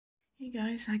Hey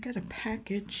guys, I got a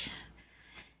package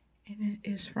and it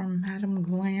is from Madam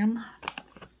Glam.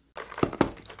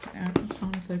 And it's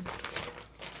one of the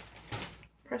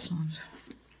press-ons.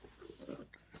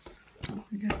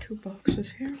 We got 2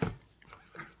 boxes here.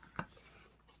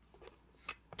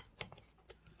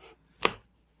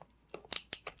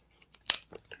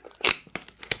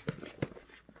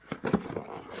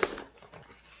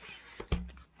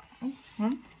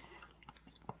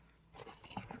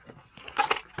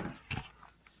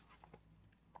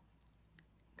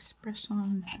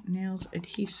 exPRESS nails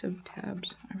adhesive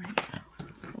tabs. Alright,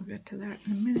 we'll get to that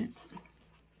in a minute.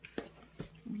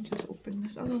 Let me just open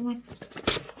this other one.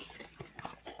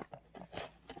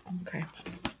 Okay.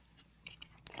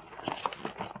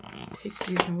 Take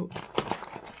these out.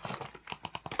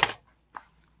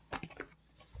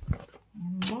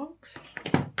 One box.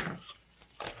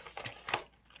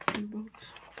 2 boxes.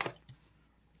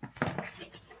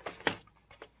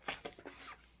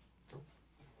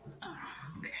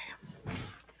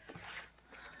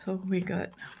 So we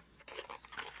got,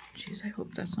 geez, I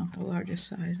hope that's not the largest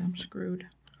size. I'm screwed.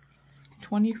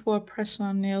 24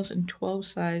 press-on nails in 12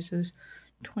 sizes,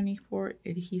 24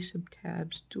 adhesive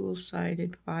tabs,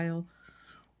 dual-sided file,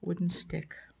 wooden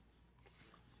stick.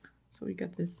 So we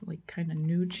got this like kind of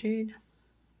nude shade.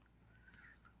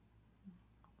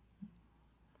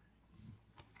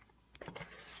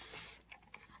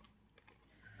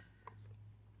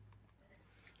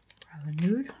 Rather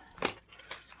nude.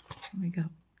 We got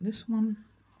this one.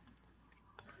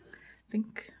 I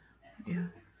think, yeah,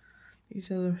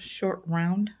 these are the short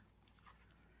round.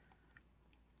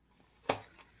 And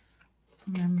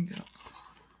then we got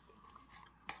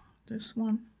this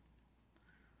one.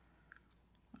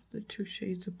 The 2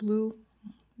 shades of blue,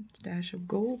 dash of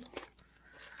gold.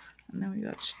 And then we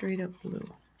got straight up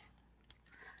blue.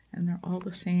 And they're all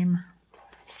the same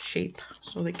shape,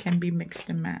 so they can be mixed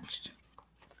and matched.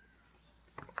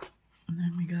 And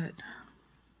then we got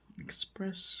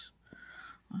exPRESS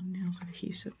on nails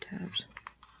adhesive tabs.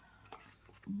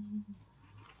 I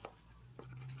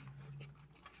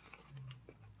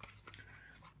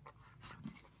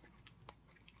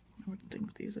would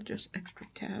think these are just extra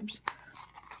tabs.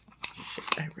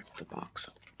 Shit, I ripped the box.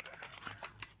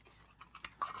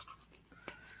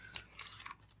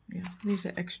 Yeah, these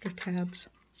are extra tabs.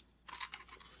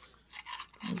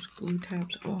 Those glue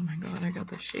tabs. Oh my god, I got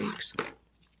the shakes.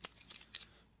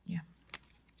 Yeah.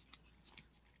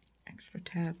 Extra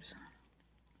tabs.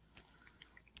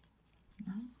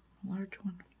 No, large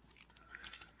one.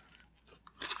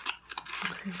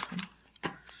 Okay, so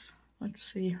let's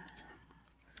see.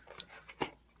 God,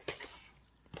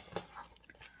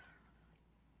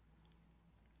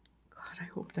 I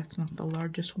hope that's not the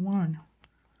largest one.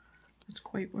 It's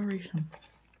quite worrisome.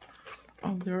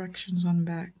 Oh, directions on the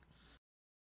back.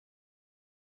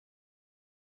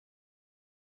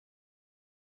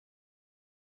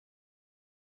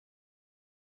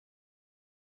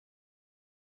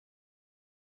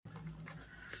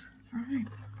 All right.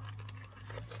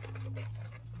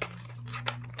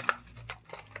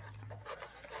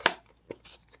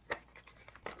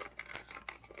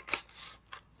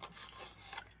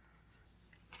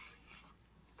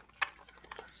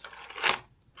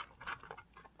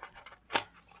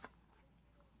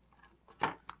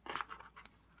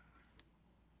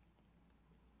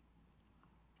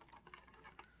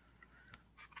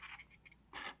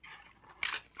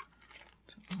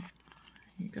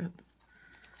 You got, all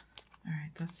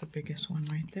right, that's the biggest one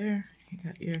right there. You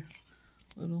got your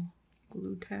little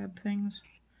glue tab things.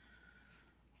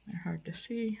 They're hard to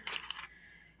see.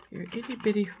 Your itty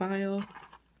bitty file.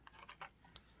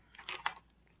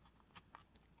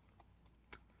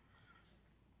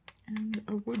 And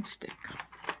a wood stick.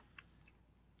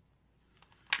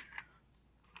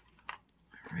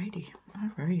 Alrighty,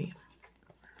 alrighty.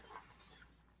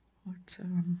 Let's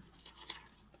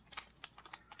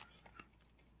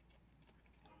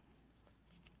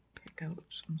pick out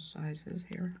some sizes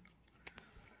here.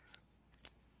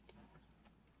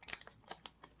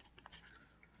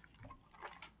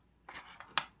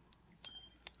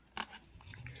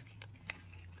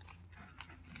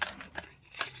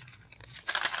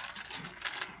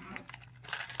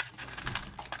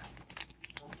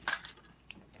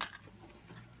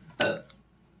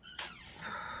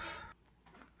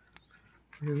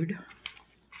 Rude.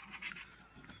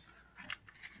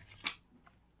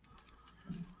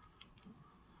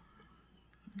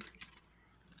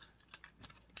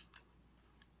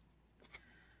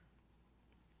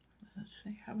 Does it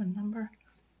say have a number?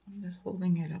 I'm just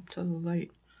holding it up to the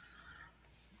light.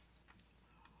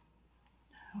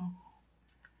 Oh,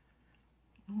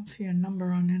 I don't see a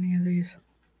number on any of these.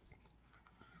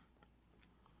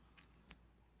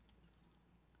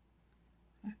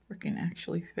 fucking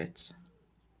actually fits.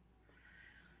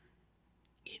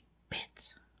 It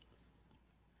fits.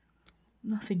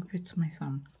 Nothing fits my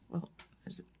thumb. Well,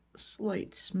 there's a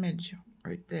slight smidge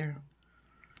right there.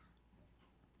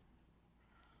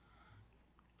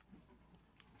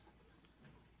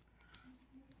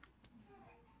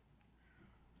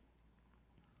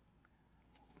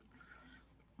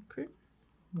 Okay,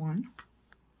 one.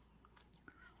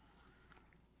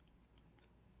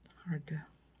 Hard to.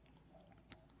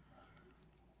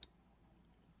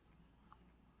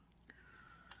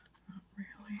 Not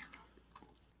really.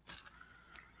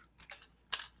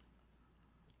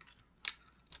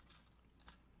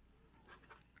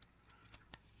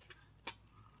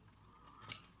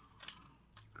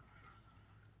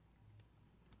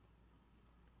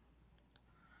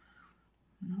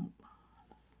 Nope.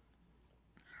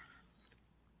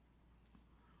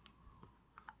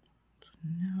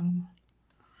 No.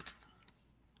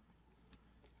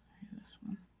 This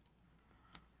one.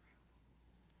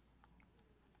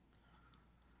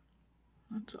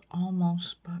 That's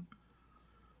almost, but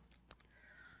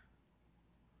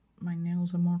my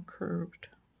nails are more curved.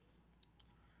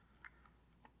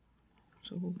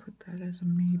 So we'll put that as a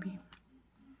maybe.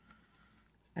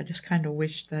 I just kind of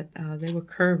wish that they were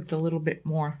curved a little bit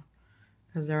more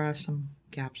because there are some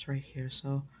gaps right here.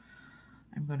 So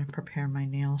I'm going to prepare my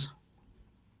nails.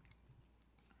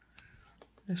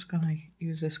 Just going to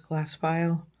use this glass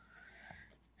file,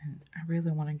 and I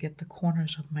really want to get the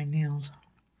corners of my nails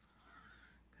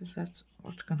because that's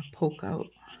what's going to poke out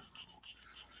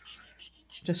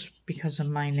just because of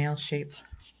my nail shape.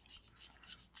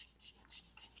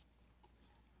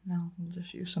 Now we'll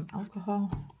just use some alcohol.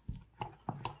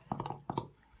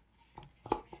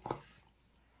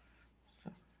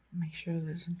 So make sure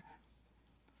there's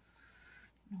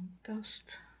no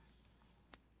dust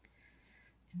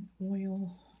and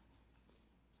oil.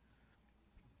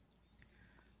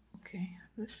 Okay,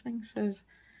 this thing says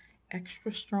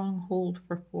extra strong hold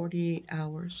for 48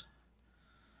 hours.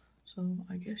 So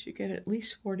I guess you get at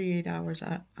least 48 hours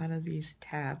out of these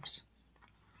tabs.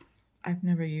 I've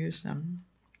never used them.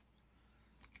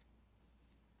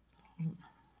 I'm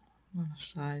going to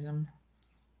size them.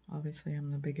 Obviously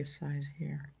I'm the biggest size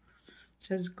here. It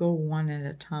says go one at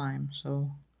a time,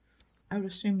 so I would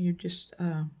assume you just,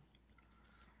 if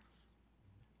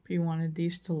you wanted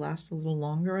these to last a little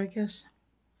longer, I guess,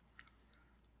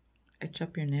 etch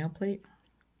up your nail plate.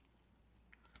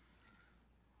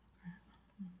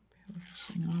 Peel this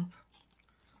thing off.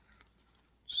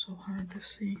 So hard to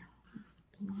see.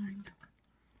 Blind.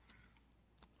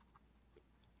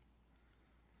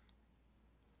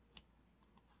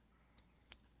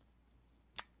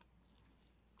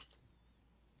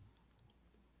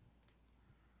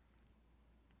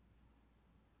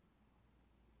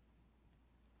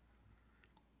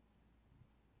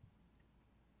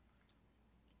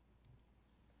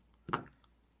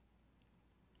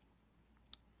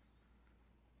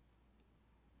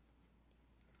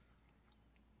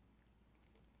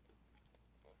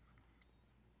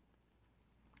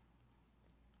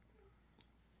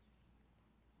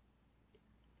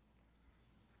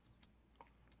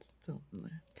 The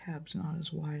tab's not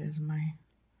as wide as my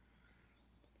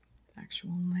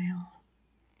actual nail.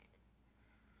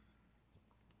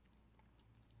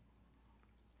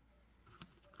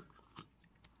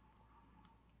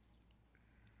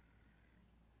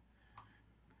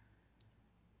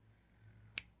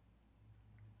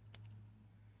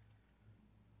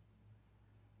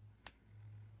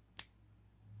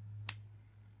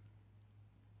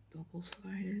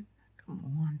 Double-sided. Come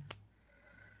on.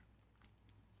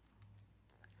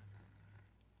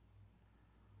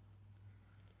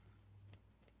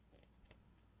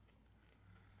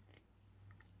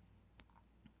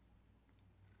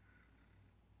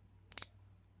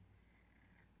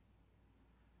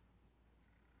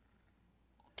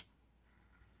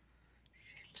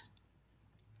 Shit.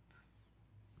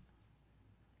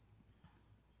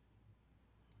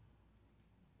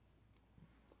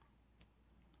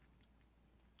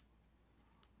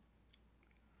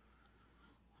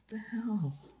 What the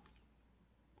hell?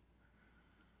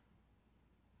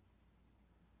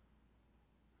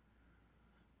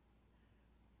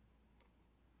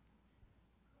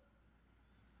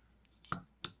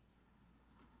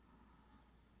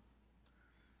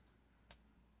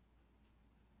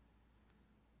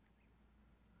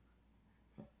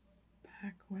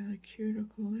 Back where the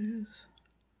cuticle is.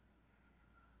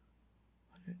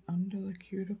 Put it under the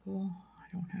cuticle. I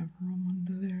don't have room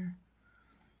under there.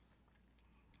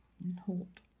 And hold.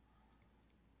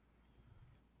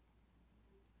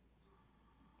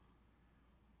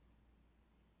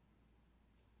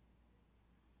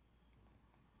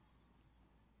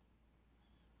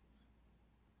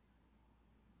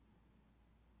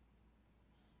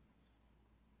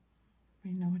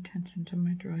 Pay no attention to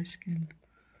my dry skin.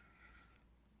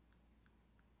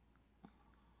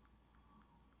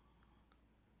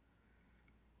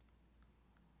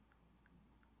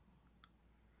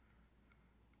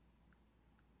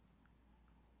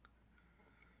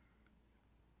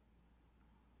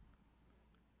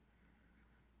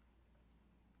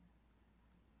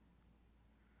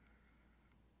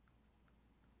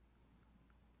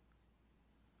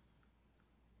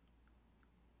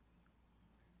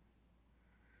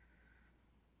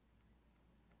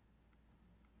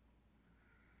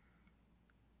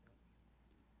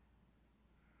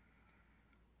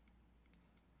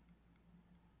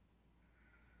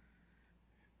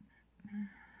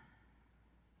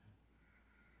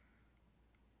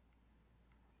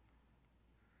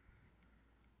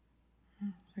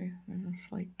 See, there's a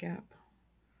slight gap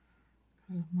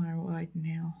because of my wide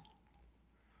nail.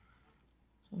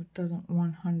 So it doesn't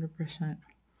 100%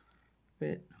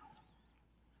 fit.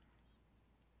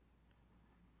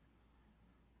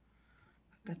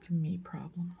 That's a me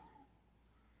problem.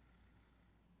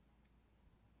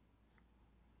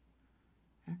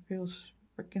 That feels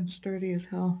freaking sturdy as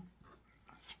hell.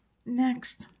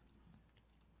 Next.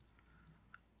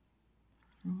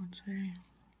 Let's see.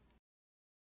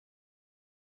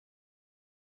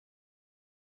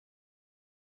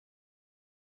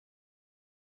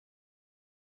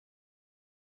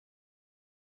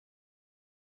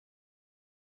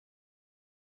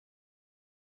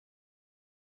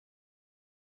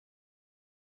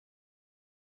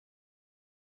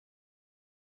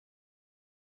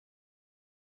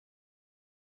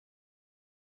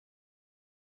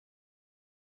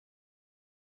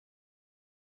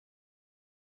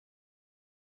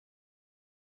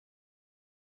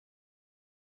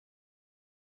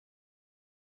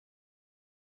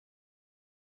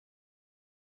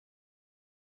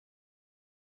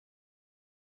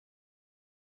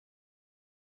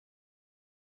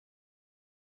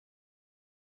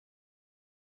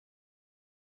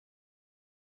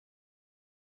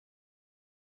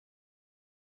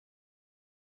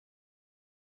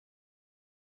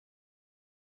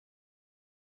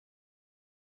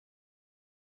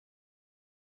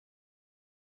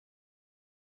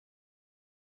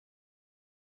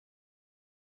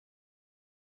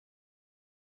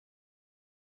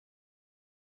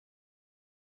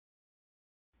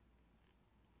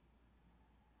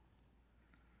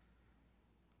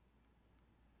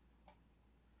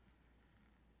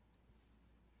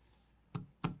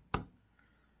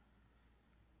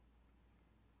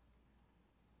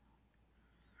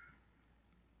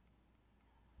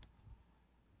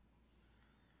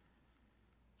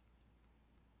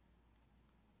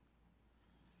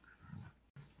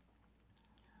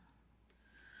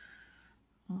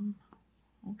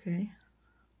 Okay.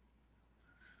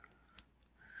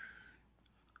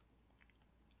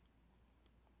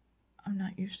 I'm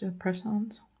not used to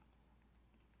press-ons.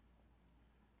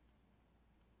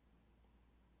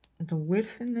 The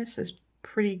width in this is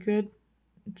pretty good.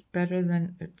 It's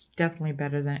definitely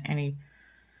better than any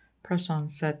press-on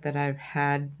set that I've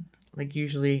had. Like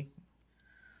usually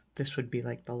this would be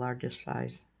like the largest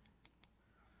size.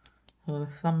 So the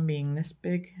thumb being this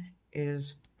big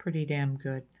is pretty damn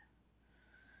good.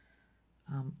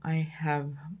 I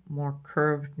have more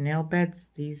curved nail beds.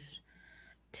 These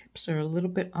tips are a little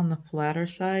bit on the flatter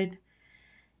side,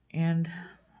 and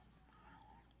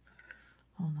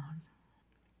hold on.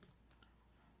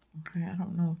 Okay, I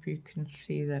don't know if you can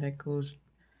see that it comes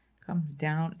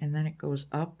down and then it goes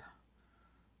up.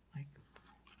 Like,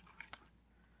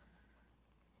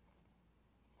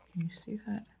 can you see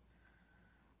that?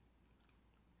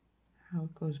 How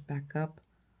it goes back up?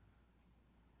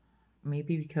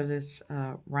 Maybe because it's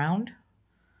round.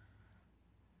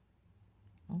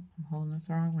 Oh, I'm holding this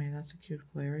the wrong way. That's a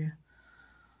cuticle area.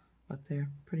 But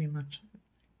they're pretty much,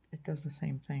 it does the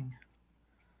same thing.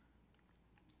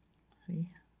 See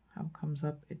how it comes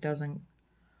up? It doesn't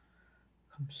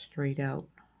come straight out.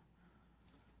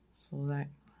 So that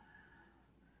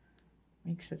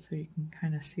makes it so you can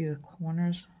kind of see the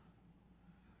corners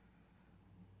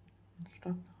and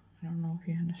stuff. I don't know if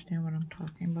you understand what I'm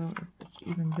talking about, if it's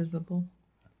even visible.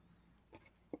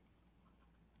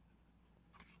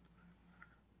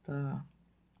 The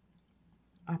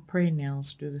𝑂𝑚𝑛𝑒𝑦𝑎'𝑠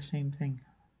nails do the same thing.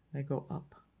 They go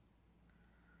up.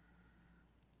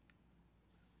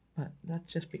 But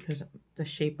that's just because of the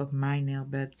shape of my nail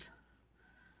beds.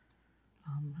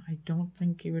 I don't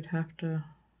think you would have to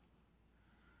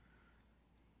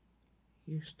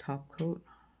use top coat.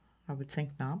 I would think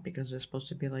not, because they're supposed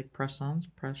to be like press-ons.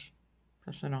 Press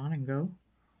it on and go.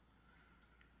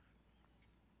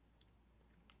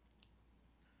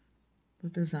 The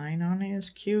design on it is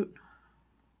cute.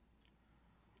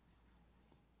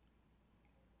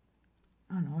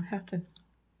 I don't know,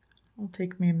 it'll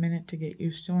take me a minute to get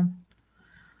used to them.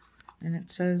 And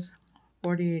it says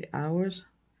 48 hours.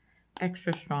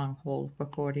 Extra strong hold for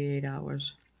 48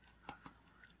 hours.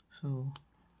 So,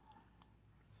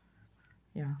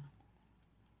 yeah.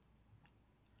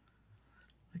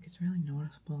 Like, it's really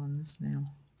noticeable on this nail.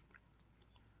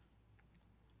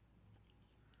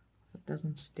 It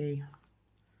doesn't stay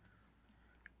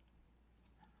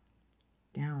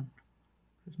down.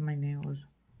 Because my nail is,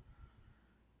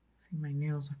 see, my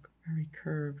nails are very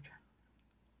curved.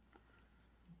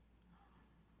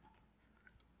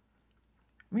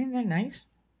 I mean, they're nice.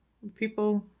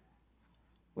 People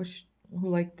who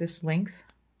like this length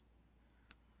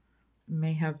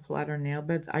may have flatter nail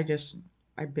beds. I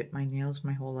bit my nails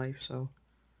my whole life, so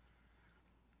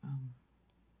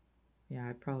yeah,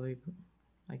 I probably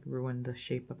like ruined the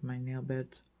shape of my nail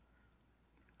beds.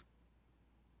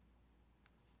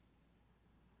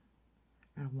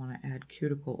 I want to add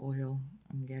cuticle oil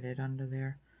and get it under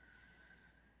there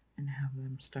and have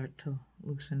them start to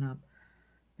loosen up.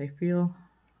 They feel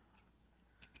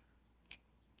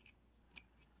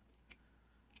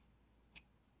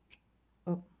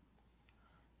oh,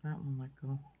 that one let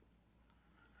go.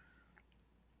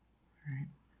 Alright,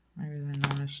 maybe they're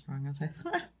not as strong as I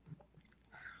thought.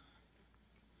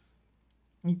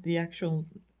 The actual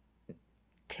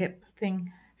tip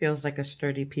thing feels like a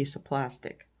sturdy piece of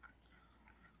plastic.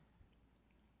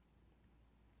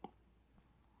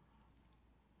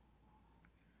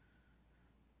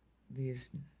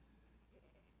 These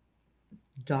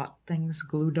dot things,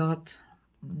 glue dots,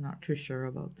 I'm not too sure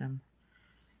about them.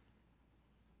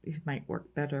 These might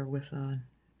work better with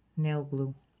nail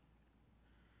glue.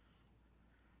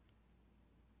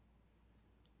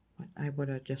 But I would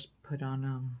have just put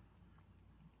on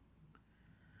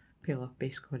peel off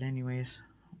base coat anyways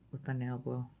with the nail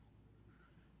glue.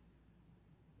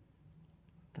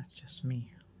 That's just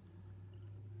me.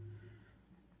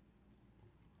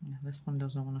 Yeah, this one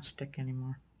doesn't want to stick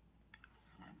anymore.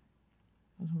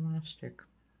 Doesn't want to stick.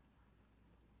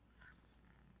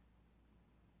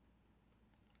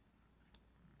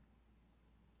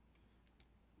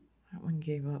 That one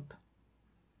gave up.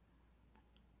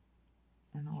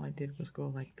 And all I did was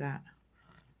go like that.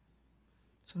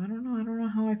 So I don't know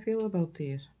how I feel about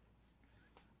these.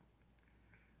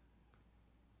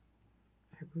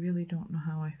 I really don't know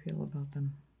how I feel about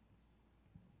them.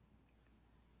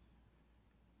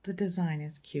 The design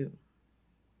is cute.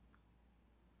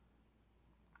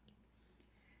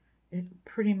 It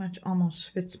pretty much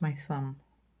almost fits my thumb.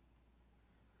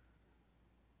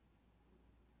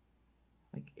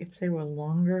 Like, if they were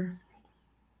longer,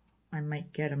 I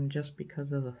might get them just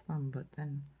because of the thumb, but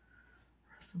then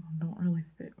the rest of them don't really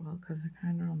fit well because they're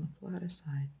kind of on the flatter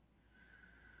side.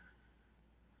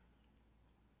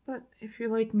 But if you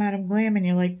like Madam Glam and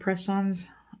you like press-ons,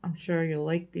 I'm sure you'll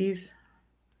like these.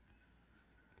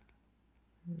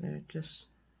 They're just,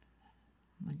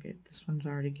 like, this one's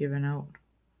already given out.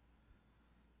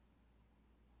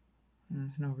 And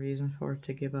there's no reason for it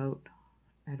to give out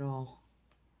at all.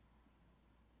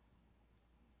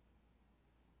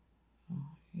 So,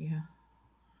 yeah.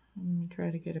 Let me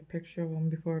try to get a picture of them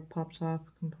before it pops off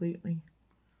completely.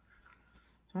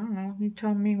 So, I don't know. You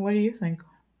tell me, what do you think?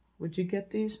 Would you get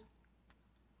these?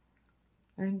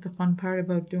 I think the fun part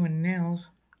about doing nails,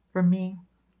 for me,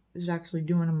 is actually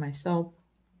doing them myself.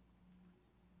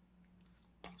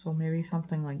 So maybe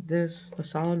something like this, the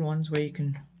solid ones where you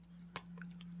can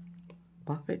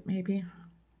buff it maybe.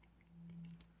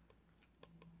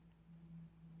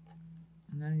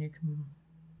 And then you can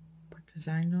put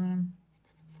designs on them.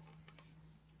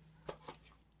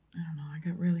 I don't know, I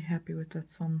got really happy with the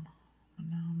thumb, but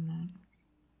now I'm not.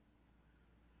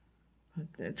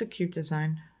 But it's a cute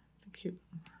design. It's a cute.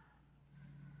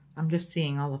 I'm just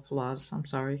seeing all the flaws, I'm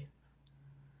sorry.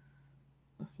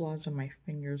 The flaws of my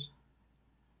fingers.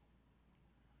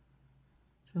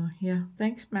 So yeah,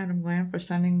 thanks Madam Glam for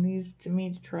sending these to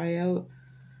me to try out.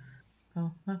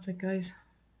 So that's it guys.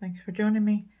 Thanks for joining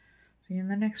me. See you in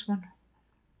the next one.